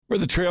We're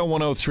the Trail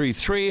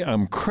 103.3.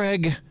 I'm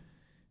Craig,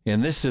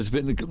 and this has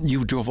been...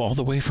 You drove all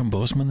the way from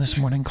Bozeman this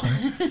morning,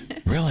 Claire?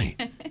 Really?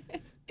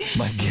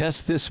 My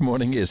guest this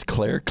morning is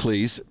Claire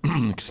Cleese,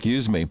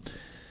 excuse me,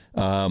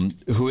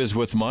 who is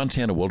with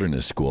Montana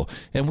Wilderness School.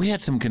 And we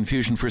had some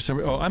confusion for some...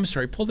 Oh, I'm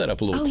sorry. Pull that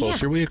up a little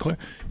closer, will you, Claire?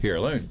 Here,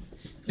 let me...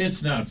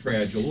 It's not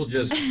fragile. We'll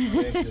just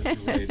make this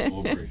right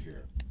over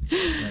here.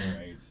 All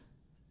right.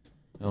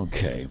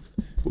 Okay.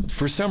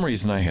 For some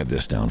reason, I had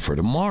this down for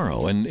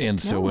tomorrow.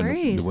 And so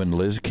when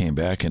Liz came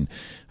back and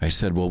I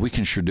said, well, we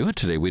can sure do it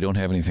today. We don't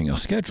have anything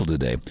else scheduled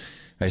today.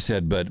 I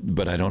said,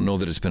 but I don't know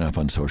that it's been up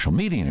on social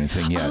media or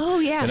anything yet. Oh,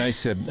 yeah. And I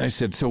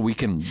said, so we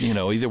can,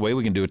 either way,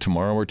 we can do it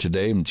tomorrow or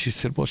today. And she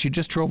said, well, she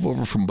just drove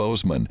over from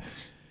Bozeman.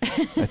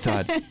 I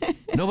thought,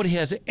 nobody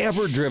has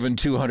ever driven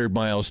 200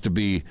 miles to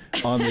be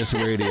on this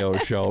radio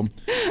show.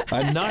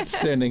 I'm not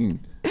sending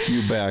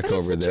you back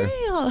over there.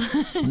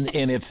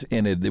 And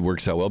it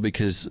works out well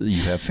because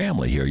you have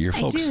family here. Your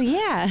folks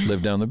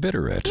live down the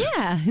Bitterroot.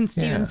 Yeah, in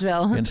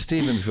Stevensville. Yeah, in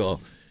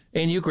Stevensville.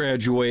 And you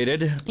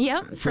graduated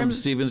from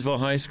Stevensville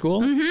High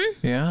School?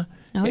 Mm-hmm. Yeah?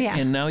 Oh, yeah.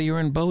 And now you're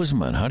in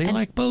Bozeman. How do you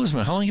like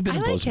Bozeman? How long have you been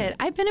in Bozeman? I like it.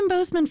 I've been in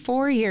Bozeman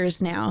 4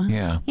 years now.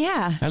 Yeah.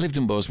 Yeah. I lived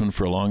in Bozeman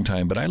for a long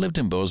time, but I lived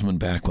in Bozeman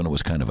back when it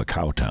was kind of a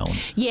cow town.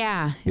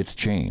 Yeah. It's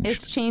changed.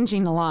 It's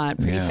changing a lot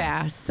pretty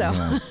fast.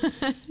 So.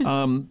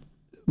 Yeah.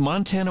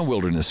 Montana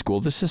Wilderness School,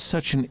 this is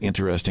such an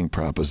interesting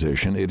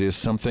proposition. It is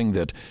something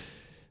that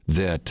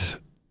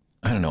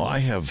I don't know, I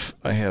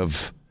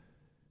have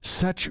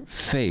such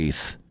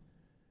faith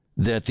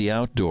that the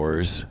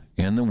outdoors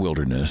and the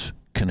wilderness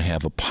can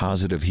have a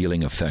positive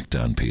healing effect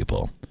on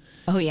people.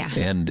 Oh, yeah.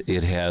 And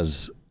it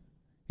has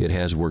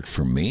worked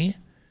for me.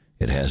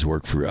 It has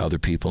worked for other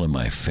people in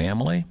my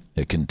family.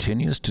 It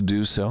continues to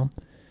do so.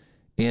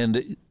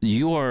 And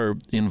you are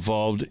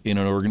involved in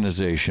an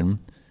organization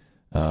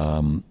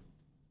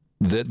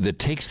that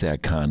takes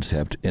that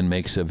concept and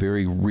makes a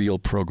very real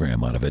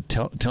program out of it.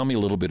 Tell me a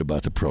little bit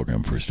about the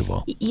program, first of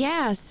all.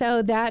 Yeah,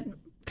 so that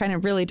kind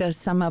of really does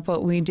sum up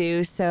what we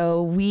do.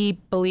 So we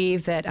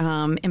believe that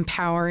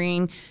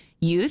empowering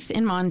youth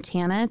in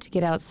Montana to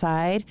get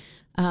outside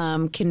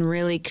can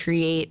really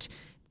create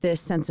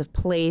this sense of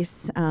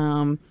place.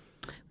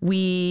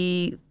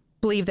 We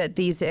believe that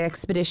these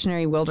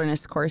expeditionary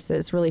wilderness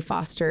courses really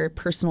foster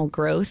personal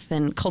growth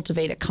and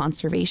cultivate a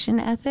conservation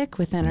ethic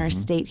within our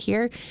state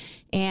here.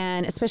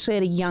 And especially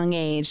at a young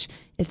age,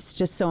 it's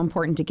just so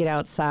important to get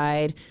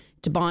outside,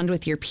 to bond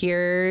with your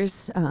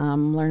peers,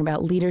 learn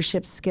about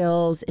leadership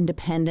skills,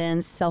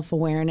 independence,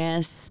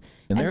 self-awareness.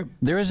 And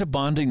there is a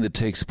bonding that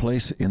takes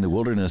place in the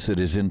wilderness that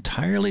is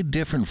entirely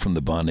different from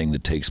the bonding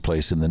that takes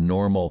place in the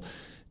normal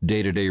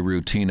day-to-day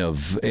routine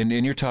of, and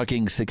you're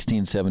talking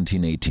 16,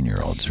 17,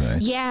 18-year-olds, right?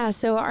 Yeah,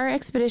 so our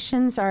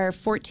expeditions are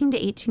 14 to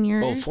 18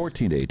 years. Oh,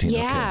 14 to 18,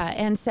 yeah,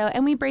 okay.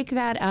 And we break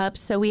that up.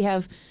 So we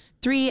have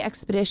 3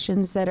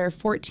 expeditions that are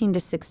 14 to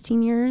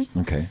 16 years.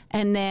 Okay.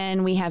 And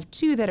then we have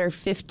 2 that are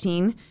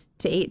 15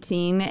 to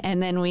 18,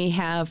 and then we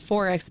have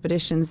 4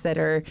 expeditions that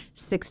are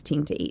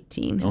 16 to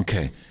 18.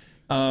 Okay.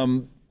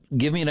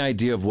 Give me an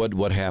idea of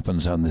what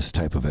happens on this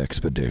type of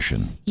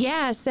expedition.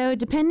 Yeah, so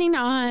depending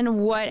on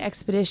what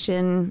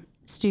expedition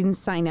students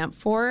sign up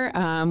for,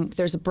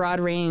 there's a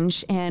broad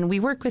range, and we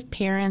work with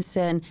parents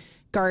and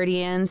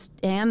guardians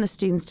and the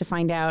students to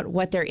find out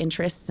what their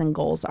interests and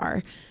goals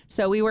are.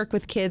 So we work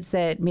with kids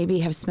that maybe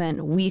have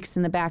spent weeks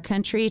in the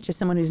backcountry to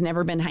someone who's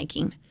never been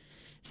hiking.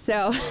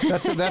 So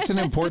that's an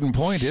important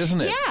point,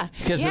 isn't it? Yeah.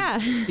 Because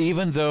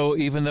even though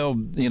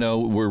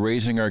we're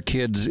raising our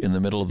kids in the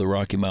middle of the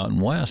Rocky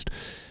Mountain West,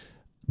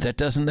 that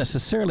doesn't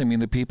necessarily mean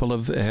that people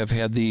have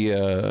had the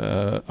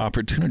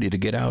opportunity to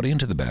get out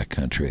into the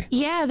backcountry.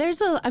 Yeah,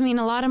 there's a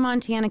lot of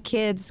Montana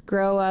kids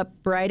grow up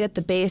right at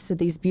the base of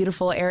these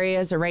beautiful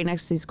areas or right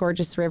next to these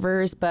gorgeous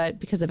rivers, but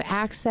because of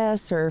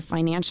access or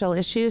financial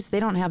issues, they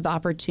don't have the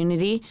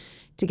opportunity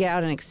to get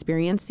out and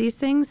experience these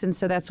things. And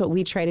so that's what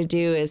we try to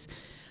do is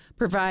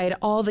provide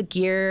all the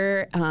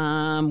gear.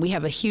 We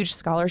have a huge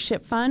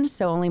scholarship fund,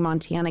 so only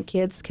Montana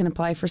kids can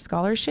apply for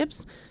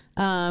scholarships.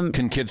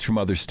 Can kids from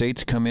other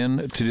states come in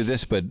to do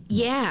this? But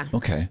yeah.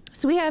 Okay.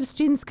 So we have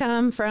students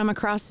come from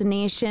across the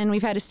nation.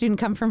 We've had a student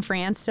come from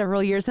France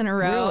several years in a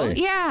row.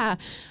 Really? Yeah.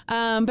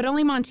 But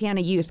only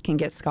Montana youth can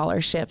get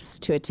scholarships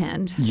to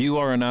attend. You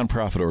are a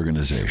nonprofit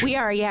organization. We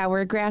are, yeah.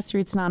 We're a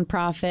grassroots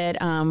nonprofit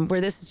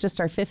where this is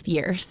just our 5th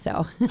year.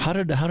 So how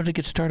did it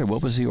get started?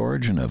 What was the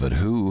origin of it?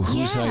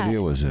 Whose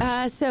idea was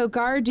this? So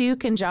Gar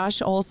Duke and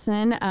Josh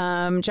Olson.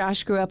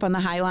 Josh grew up on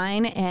the High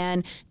Line,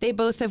 and they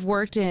both have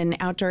worked in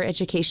outdoor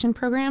education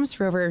programs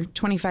for over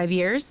 25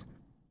 years.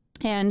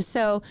 And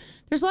so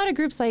there's a lot of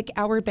groups like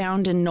Outward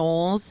Bound and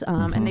Knowles,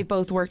 and they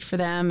both worked for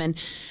them. And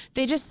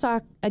they just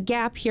saw a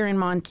gap here in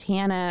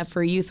Montana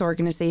for a youth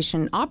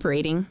organization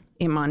operating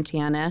in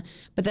Montana,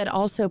 but that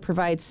also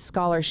provides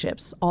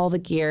scholarships, all the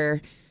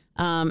gear,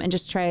 and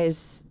just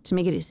tries to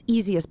make it as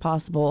easy as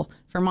possible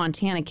for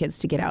Montana kids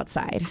to get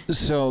outside.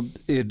 So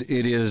it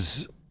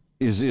is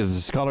Is the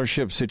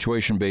scholarship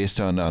situation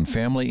based on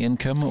family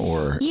income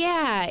or?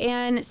 Yeah,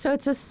 and so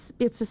it's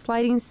a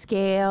sliding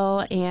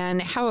scale,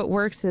 and how it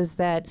works is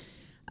that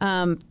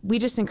we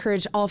just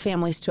encourage all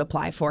families to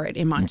apply for it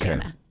in Montana.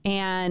 Okay.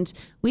 And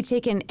we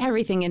take in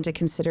everything into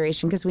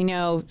consideration because we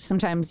know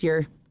sometimes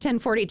your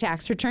 1040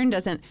 tax return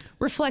doesn't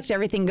reflect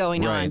everything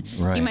going on.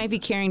 Right. You might be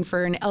caring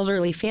for an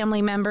elderly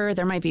family member.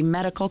 There might be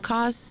medical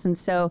costs. And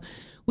so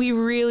we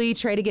really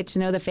try to get to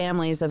know the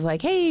families of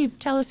like, hey,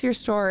 tell us your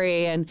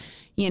story. And,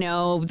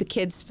 the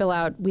kids fill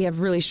out, we have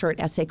really short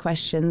essay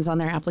questions on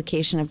their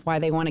application of why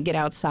they want to get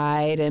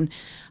outside. And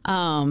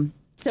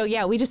so,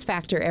 yeah, we just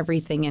factor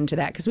everything into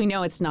that because we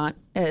know it's not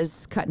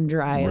as cut and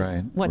dry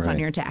as what's on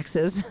your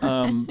taxes.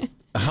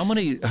 How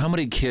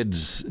many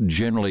kids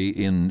generally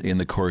in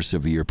the course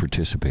of a year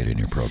participate in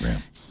your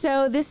program?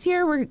 So this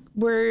year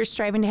we're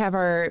striving to have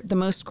the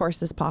most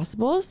courses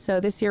possible. So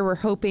this year we're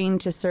hoping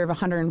to serve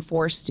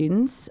 104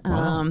 students.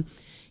 Wow.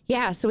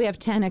 So we have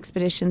 10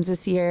 expeditions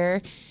this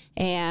year.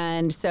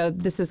 And so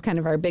this is kind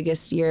of our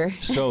biggest year.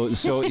 So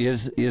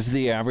is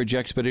the average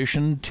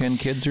expedition 10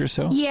 kids or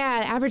so?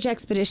 Yeah, average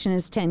expedition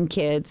is 10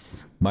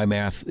 kids. My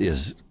math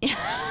is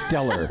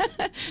stellar.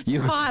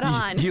 Spot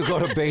on. You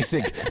go to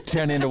basic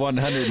 10 into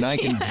 100, and I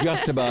can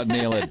just about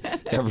nail it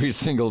every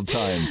single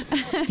time.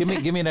 Give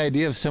me an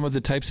idea of some of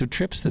the types of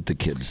trips that the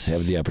kids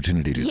have the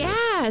opportunity to do.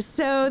 Yeah,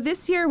 so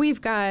this year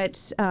we've got,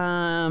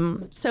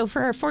 so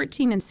for our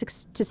 14 and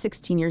 6 to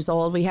 16 years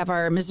old, we have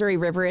our Missouri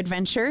River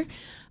Adventure,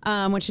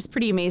 which is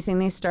pretty amazing.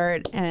 They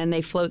start and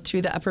they float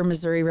through the upper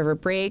Missouri River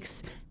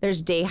breaks.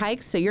 There's day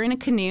hikes, so you're in a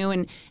canoe,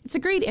 and it's a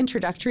great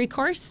introductory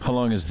course. How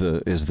long is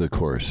the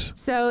course?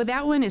 So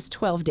that one is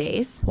 12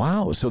 days.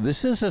 Wow, so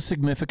this is a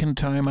significant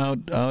time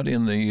out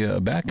in the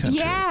backcountry.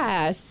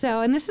 Yeah,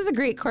 and this is a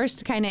great course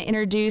to kind of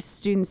introduce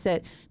students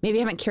that maybe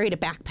haven't carried a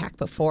backpack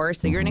before,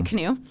 so you're in a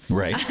canoe.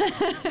 Right.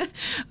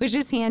 Which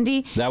is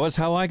handy. That was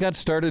how I got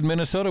started in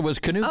Minnesota, was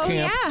canoe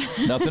camp.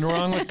 Yeah. Nothing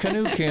wrong with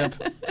canoe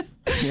camp.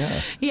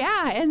 Yeah.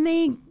 Yeah, and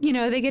they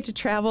get to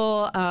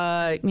travel,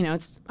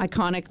 it's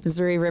iconic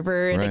Missouri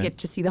River. Right. They get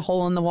to see the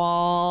hole in the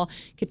wall,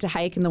 get to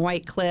hike in the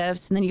White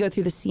Cliffs, and then you go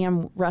through the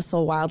C.M.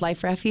 Russell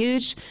Wildlife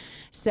Refuge.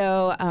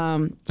 So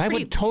I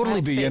would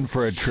totally be in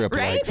for a trip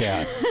like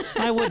that.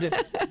 I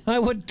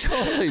would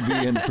totally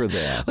be in for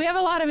that. We have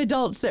a lot of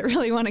adults that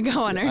really want to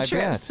go on our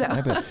trips.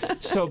 I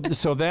bet.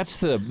 So that's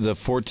the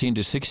 14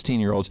 to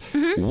 16-year-olds.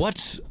 Mm-hmm.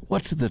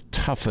 What's the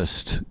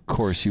toughest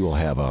course you will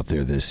have out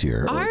there this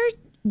year?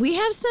 We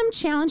have some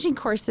challenging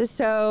courses.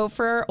 So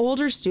for our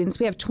older students,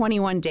 we have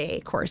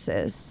 21-day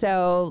courses.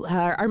 So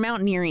our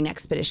mountaineering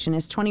expedition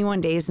is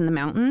 21 days in the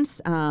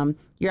mountains.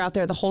 You're out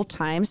there the whole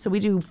time. So we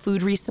do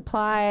food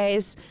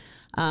resupplies,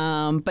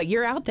 but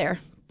you're out there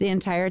the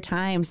entire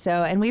time.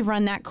 So, and we've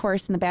run that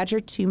course in the Badger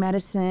II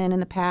Medicine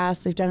in the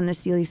past. We've done in the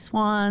Sealy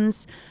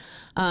Swans.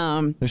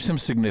 There's some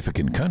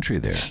significant country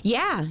there.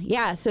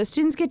 Yeah. So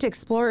students get to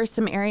explore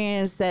some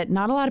areas that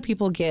not a lot of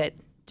people get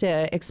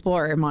to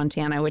explore in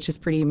Montana, which is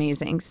pretty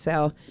amazing.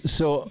 So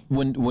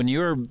when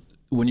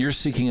you're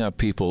seeking out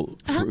people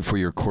for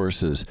your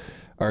courses,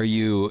 are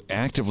you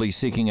actively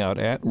seeking out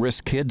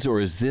at-risk kids,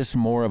 or is this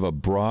more of a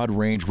broad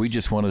range? We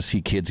just want to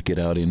see kids get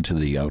out into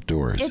the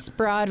outdoors. It's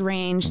broad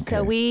range. Okay.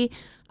 So we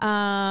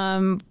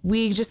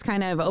just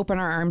kind of open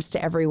our arms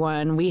to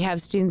everyone. We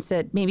have students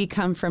that maybe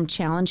come from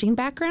challenging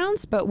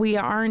backgrounds, but we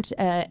aren't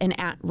an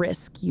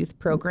at-risk youth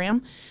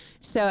program.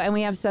 So, and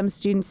we have some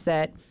students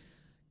that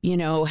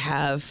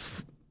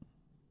have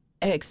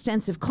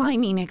extensive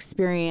climbing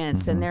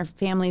experience, and their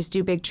families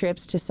do big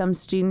trips, to some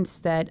students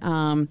that,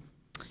 have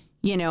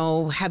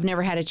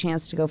never had a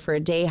chance to go for a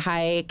day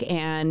hike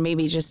and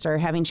maybe just are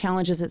having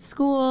challenges at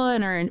school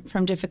and are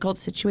from difficult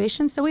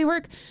situations. So we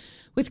work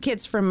with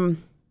kids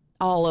from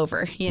all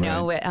over,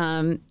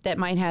 that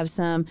might have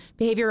some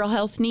behavioral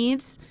health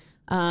needs,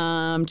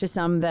 to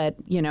some that,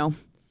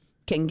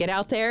 can get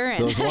out there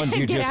and those ones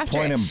you just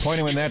point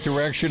them in that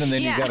direction, and then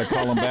you got to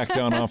call them back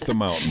down off the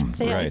mountain.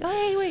 Say right. Like,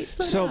 oh, hey, wait,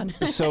 slow down.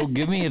 So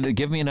give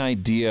me an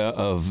idea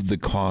of the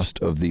cost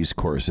of these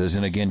courses,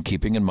 and again,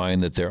 keeping in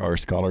mind that there are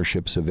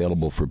scholarships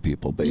available for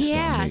people based on need.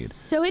 Yeah,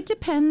 so it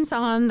depends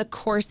on the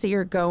course that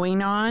you're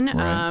going on.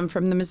 Right.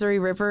 From the Missouri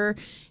River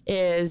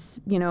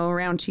is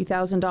around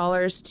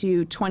 $2,000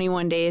 to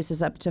 21 days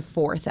is up to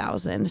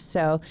 $4,000.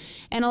 So,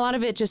 and a lot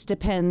of it just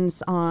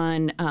depends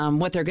on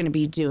what they're going to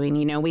be doing.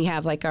 We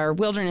have like our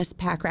wilderness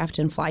pack raft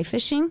and fly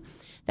fishing.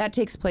 That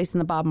takes place in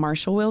the Bob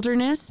Marshall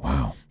Wilderness.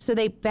 Wow. So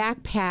they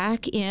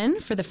backpack in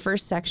for the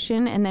first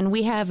section, and then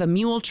we have a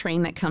mule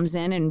train that comes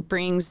in and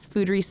brings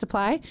food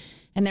resupply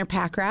and their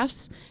pack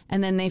rafts,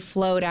 and then they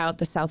float out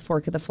the South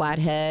Fork of the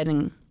Flathead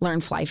and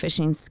learn fly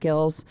fishing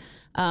skills.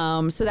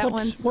 So that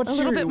one's a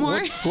little bit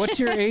more. What's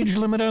your age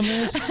limit on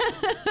this?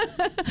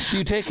 Do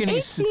you take any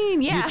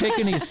 18, yeah. Do you take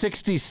any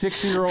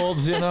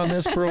 66-year-olds in on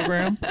this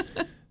program?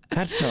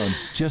 That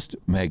sounds just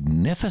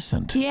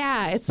magnificent.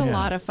 Yeah, it's a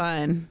lot of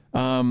fun.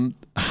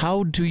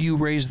 How do you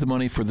raise the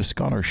money for the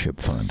scholarship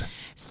fund?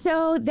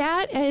 So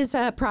that is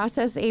a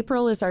process.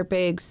 April is our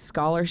big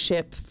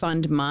scholarship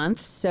fund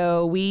month.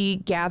 So we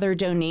gather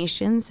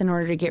donations in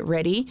order to get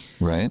ready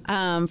Right.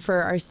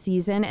 for our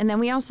season. And then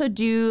we also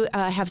do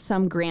have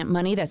some grant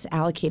money that's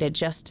allocated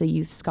just to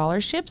youth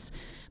scholarships.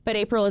 But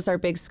April is our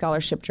big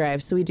scholarship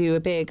drive. So we do a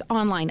big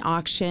online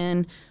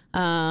auction.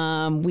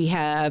 We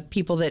have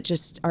people that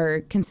just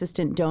are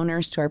consistent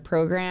donors to our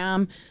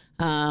program.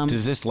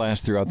 Does this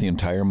last throughout the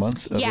entire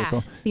month of Yeah,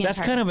 April? the That's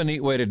entire- kind of a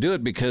neat way to do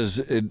it because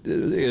it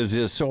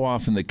is so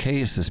often the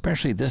case,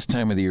 especially this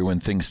time of the year when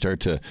things start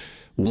to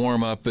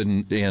warm up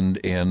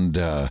and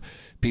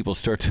people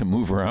start to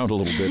move around a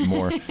little bit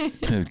more,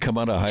 come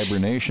out of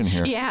hibernation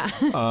here. Yeah.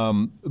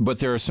 But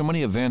there are so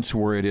many events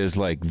where it is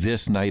like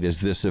this night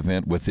is this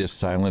event with this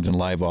silent and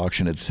live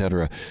auction, et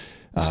cetera.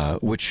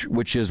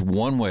 Which is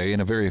one way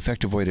and a very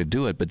effective way to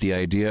do it. But the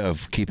idea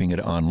of keeping it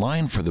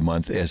online for the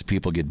month as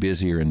people get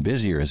busier and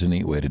busier is a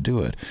neat way to do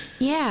it.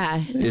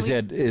 Yeah.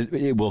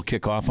 It will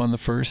kick off on the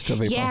 1st of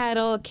April? Yeah,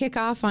 it'll kick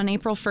off on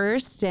April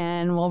 1st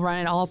and we'll run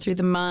it all through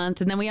the month.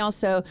 And then we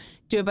also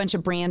do a bunch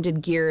of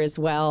branded gear as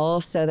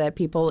well so that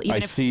people, even I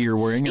see you're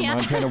wearing a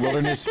Montana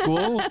Wilderness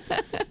School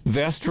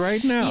vest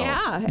right now.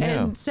 Yeah.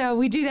 And so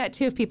we do that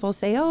too. If people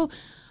say, oh,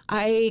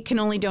 I can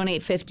only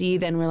donate 50,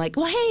 then we're like,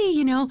 well,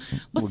 hey,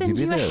 we'll send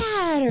give you you a this.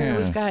 hat, or Yeah.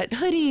 we've got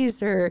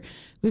hoodies, or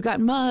we've got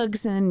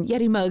mugs and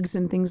Yeti mugs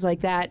and things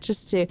like that.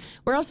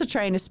 We're also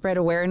trying to spread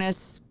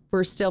awareness.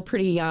 We're still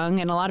pretty young,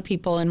 and a lot of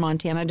people in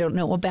Montana don't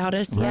know about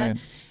us Right. yet.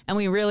 And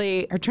we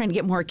really are trying to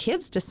get more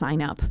kids to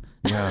sign up.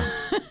 Yeah.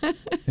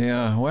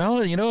 Yeah. Well,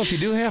 if you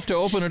do have to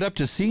open it up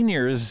to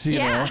seniors,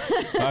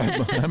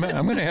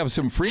 I'm going to have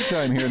some free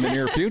time here in the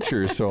near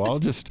future. So I'll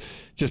just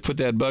put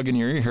that bug in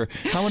your ear here.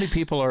 How many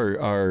people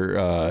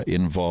are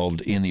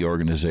involved in the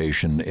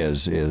organization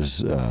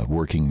as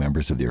working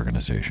members of the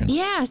organization?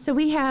 Yeah, so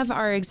we have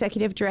our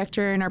executive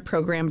director and our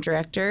program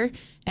director,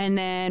 and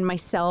then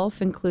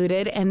myself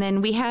included. And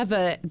then we have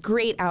a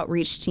great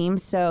outreach team.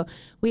 So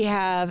we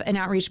have an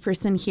outreach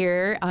person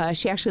here.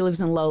 She actually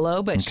lives in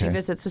Lolo, but she Okay.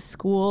 visits the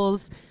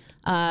schools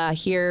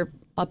here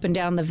up and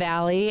down the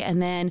valley.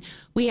 And then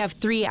we have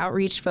 3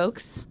 outreach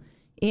folks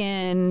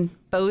in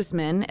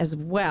Bozeman as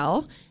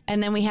well.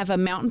 And then we have a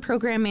mountain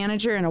program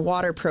manager and a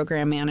water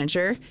program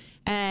manager.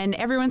 And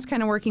everyone's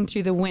kind of working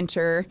through the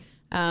winter.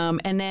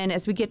 And then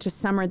as we get to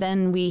summer,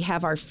 then we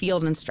have our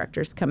field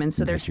instructors come in.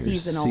 So they're Your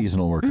seasonal.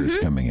 Seasonal workers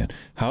coming in.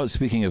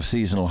 Speaking of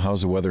seasonal,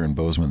 how's the weather in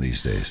Bozeman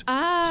these days?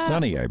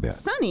 Sunny, I bet.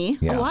 Sunny,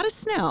 Yeah. a lot of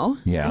snow,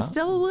 Yeah. and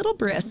still a little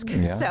brisk.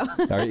 Yeah. So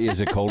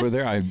Is it colder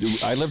there?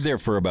 I lived there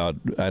for about,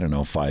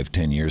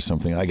 5-10 years,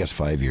 something. I guess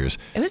 5 years.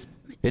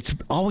 It's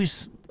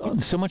always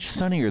so much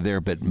sunnier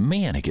there, but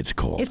man, it gets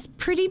cold. it's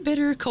pretty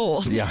bitter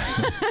cold. Yeah.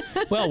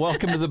 Well,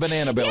 welcome to the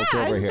Banana Belt Yeah,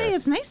 I over was here. say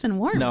it's nice and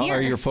warm Now, here.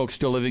 are your folks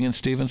still living in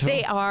Stevensville?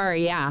 They are,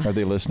 yeah. Are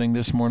they listening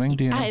this morning?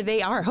 Do you know?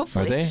 They are, Are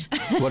hopefully. they?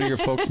 What are your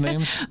folks'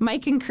 names?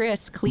 Mike and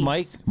Chris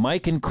Cleese.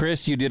 Mike and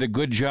Chris, you did a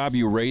good job.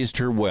 You raised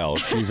her well.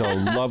 She's a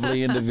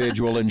lovely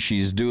individual, and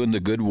she's doing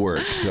the good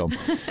work. So,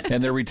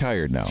 and they're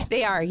retired now.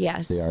 They are,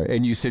 yes. They are.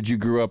 And you said you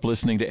grew up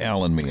listening to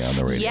Al and me on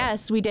the radio.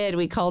 Yes, we did.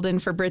 We called in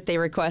for birthday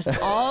requests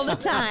all the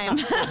time.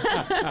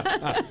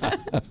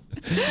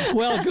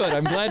 Well, good.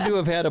 I'm glad to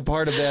have had a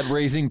part of that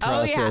raising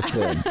Oh, yeah. process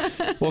then.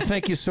 Well,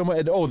 thank you so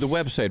much. Oh, the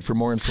website for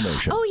more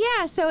information. Oh,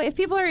 yeah. So if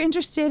people are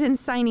interested in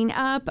signing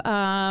up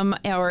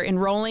or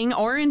enrolling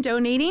or in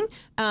donating,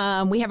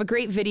 we have a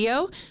great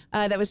video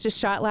that was just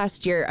shot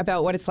last year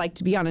about what it's like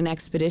to be on an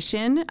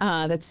expedition.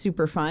 That's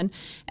super fun.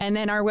 And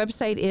then our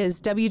website is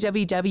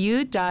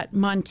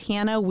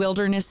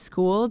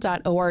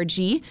www.montanawildernesschool.org.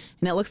 And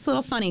it looks a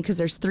little funny because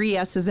there's 3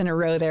 S's in a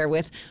row there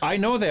with I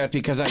know that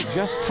because I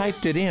just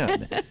typed it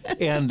in,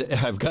 and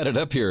I've got it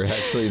up here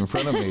actually in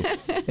front of me,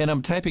 and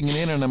I'm typing it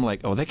in, and I'm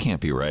like, oh, that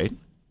can't be right.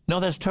 No,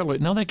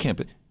 that can't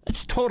be.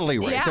 It's totally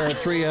right. Yeah. There are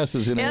 3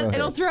 S's in a row.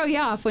 It'll throw you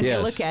off when Yes.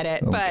 you look at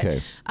it.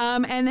 Okay.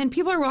 But and then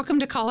people are welcome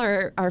to call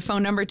our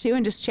phone number too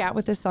and just chat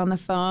with us on the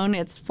phone.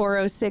 It's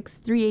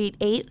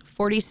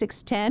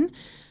 406-388-4610.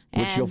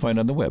 Which you'll find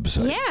on the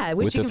website. Yeah,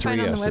 with which you the can find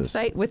 3 on the S's.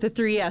 website with the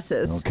 3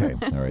 S's. Okay.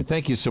 All right.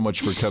 Thank you so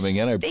much for coming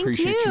in. I Thank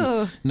appreciate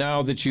you.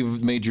 Now that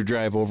you've made your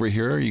drive over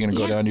here, are you going to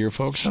go Yeah. down to your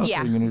folks' house? Yeah,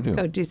 What are you going to do?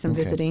 go do some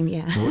Okay. visiting,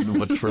 yeah.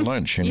 What's for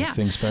lunch?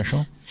 Anything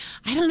special?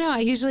 I don't know.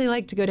 I usually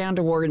like to go down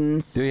to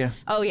Warden's. Do you?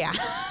 Oh, yeah.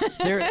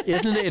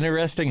 Isn't it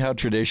interesting how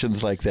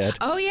traditions like that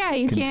Oh, yeah.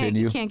 You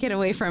Continue. can't get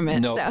away from it.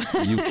 No, So.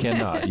 you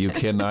cannot. You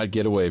cannot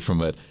get away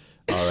from it.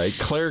 All right.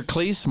 Claire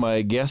Cleese,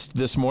 my guest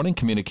this morning,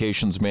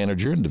 Communications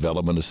Manager and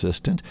Development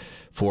Assistant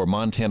for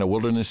Montana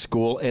Wilderness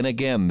School. And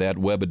again, that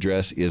web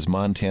address is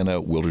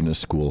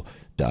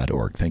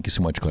montanawildernesschool.org. Thank you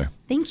so much, Claire.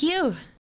 Thank you.